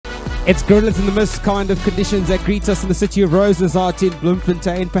It's gorillas in the mist kind of conditions that greet us in the city of roses out in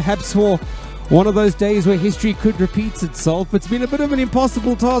Bloemfontein. Perhaps for one of those days where history could repeat itself. It's been a bit of an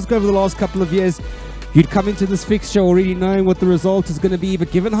impossible task over the last couple of years. You'd come into this fixture already knowing what the result is going to be,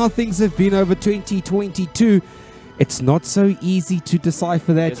 but given how things have been over 2022, it's not so easy to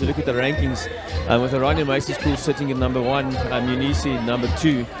decipher that. As we look at the rankings, with Oranje Meisies School sitting at number 1, Eunice number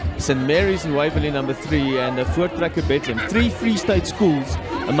 2, St. Mary's and Waverley number 3, and Voortrekker Bethlehem. 3 Free State schools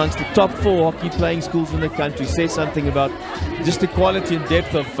amongst the top 4 hockey playing schools in the country. Says something about just the quality and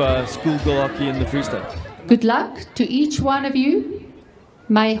depth of schoolgirl hockey in the Free State. Good luck to each one of you.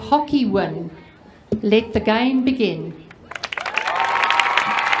 May hockey win. Let the game begin.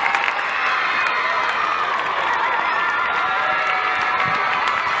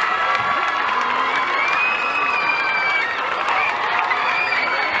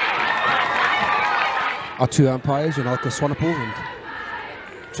 Our 2 umpires, Eunice Swanepoel and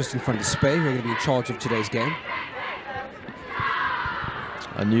Tristan van der Spey, who are going to be in charge of today's game.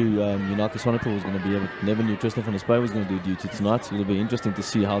 I knew Eunice Swanepoel was going to be able, never knew Tristan van der Spey was going to do duty tonight. It'll be interesting to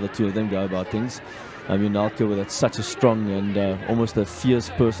see how the 2 of them go about things. Eunice with such a strong and almost a fierce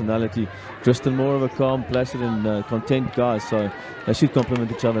personality. Tristan more of a calm, placid and content guy, so they should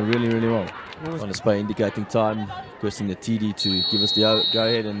complement each other really, really well. Van der Spey indicating time, requesting the TD to give us the go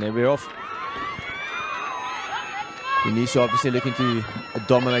ahead, and there we're off. Eunice obviously looking to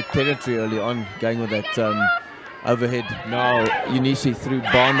dominate territory early on, going with that overhead. Now Eunice through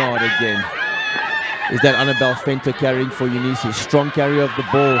Barnard again. Is that Annabelle Venter carrying for Eunice? Strong carrier of the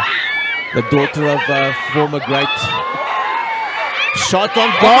ball. The daughter of former great. Shot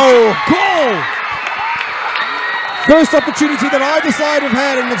on goal! Goal! First opportunity that either side have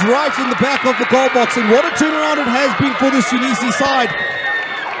had, and it's right in the back of the goal box. And what a turnaround it has been for this Eunice side.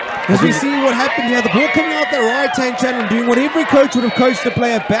 As we see what happened here, the ball coming out the right-hand channel and doing what every coach would have coached a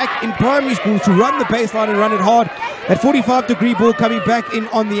player back in primary school to run the baseline and run it hard. That 45-degree ball coming back in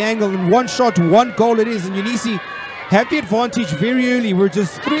on the angle, and 1 shot, 1 goal it is. And Eunice have the advantage very early. We're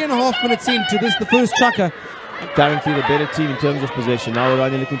just 3.5 minutes into this, the first chucker. Currently the better team in terms of possession. Now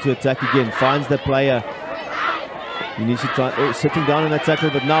Oranje looking to attack again. Finds the player. Eunice sitting down in that tackle,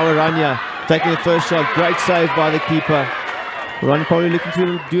 but now Oranje taking the first shot. Great save by the keeper. Oranje probably looking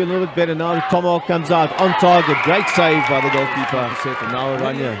to do a little bit better now. The tomahawk comes out on target. Great save by the goalkeeper. And now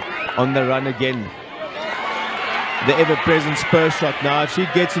Oranje on the run again. The ever-present Spur shot. Now if she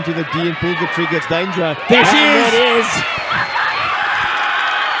gets into the D and pulls the trigger, it's danger. There she is! It is!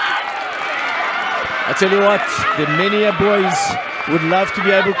 I tell you what, the many boys would love to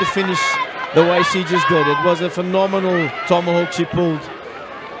be able to finish the way she just did. It was a phenomenal tomahawk she pulled.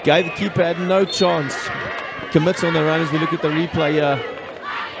 Gave the keeper had no chance. Commits on the run as we look at the replay here.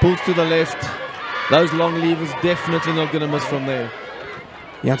 Pulls to the left. Those long levers definitely not going to miss from there.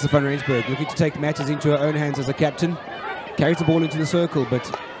 Janssen van Rensburg looking to take matters into her own hands as a captain. Carries the ball into the circle, but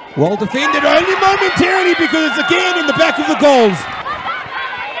well defended only momentarily because it's again in the back of the goals.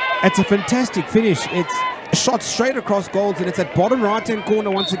 It's a fantastic finish. It's a shot straight across goals, and it's at bottom right-hand corner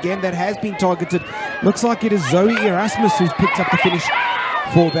once again that has been targeted. Looks like it is Zoe Erasmus who's picked up the finish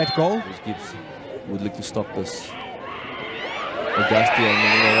for that goal. Gibbs would look to stop this. Augusti on the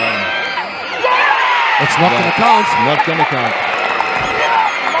middle run. It's not going to count. Not going to count.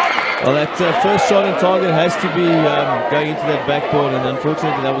 Well, that first shot on target has to be going into that backboard, and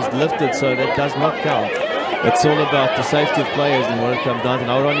unfortunately that was lifted, so that does not count. It's all about the safety of players and what it comes down to.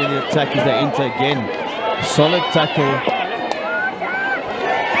 Now Oranje in the attack as they enter again. Solid tackle.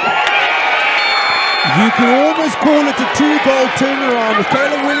 You can almost call it a 2-goal turnaround with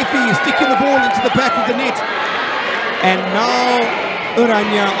Kayla Willifee sticking the ball into the back of the net. And now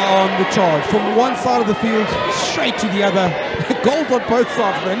Oranje on the charge. From one side of the field straight to the other. Goals on both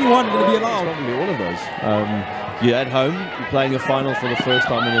sides, but only one going to be allowed. Probably all of those. You're at home, you're playing a final for the first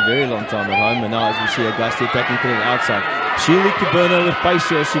time in a very long time at home, and now as we see Augusti attacking to the outside. She'll look to burn her with pace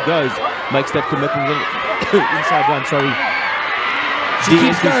here as she goes. Makes that commitment inside one, sorry. She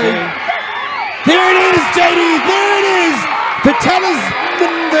keeps going. There it is, JD, there it is! The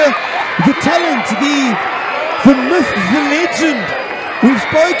talisman, the talent, the myth, the legend. We've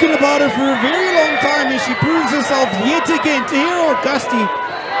spoken about her for a very long time as she proves herself yet again to hear Augusti.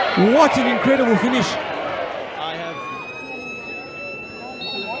 What an incredible finish.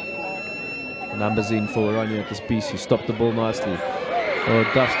 Numbers in for Oranje at this piece. He stopped the ball nicely. Oh,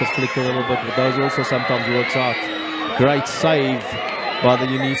 duffs the flick a little bit, but those also sometimes works out. Great save by the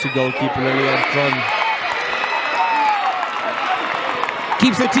Eunice goalkeeper, Lillian Tron.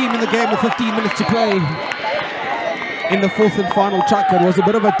 Keeps her team in the game with 15 minutes to play. In the 4th and final chuck, it was a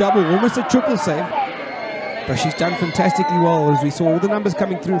bit of a double, almost a triple save. But she's done fantastically well, as we saw all the numbers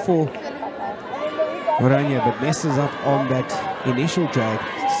coming through for Oranje, but messes up on that initial drag.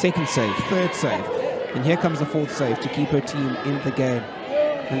 Second save, third save. And here comes the fourth save to keep her team in the game.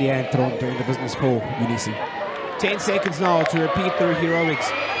 And Leanne Tron doing the business for Eunice. 10 seconds now to repeat the heroics.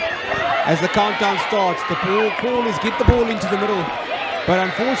 As the countdown starts, the call is get the ball into the middle, but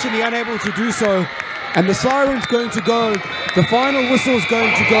unfortunately unable to do so. And the siren's going to go, the final whistle's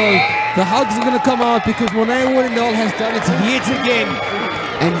going to go, the hugs are going to come out because Monet Wardendal has done it yet again.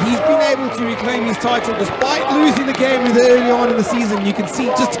 And he's been able to reclaim his title despite losing the game with her early on in the season. You can see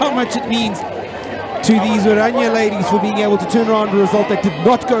just how much it means to these Oranje ladies for being able to turn around a result that did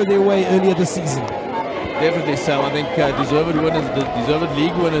not go their way earlier this season. Definitely so. I think deserved winners, the deserved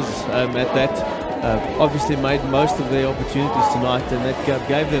league winners at that obviously made most of their opportunities tonight, and that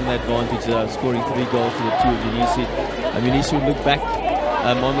gave them the advantage, scoring 3 goals to the 2 of Eunice. Eunice would look back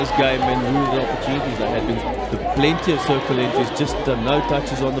on this game and rule the opportunities. There had been plenty of circle entries, just no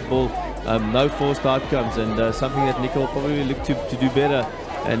touches on the ball, no forced outcomes, and something that Nicola will probably look to do better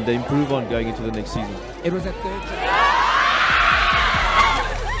and improve on going into the next season. It was that third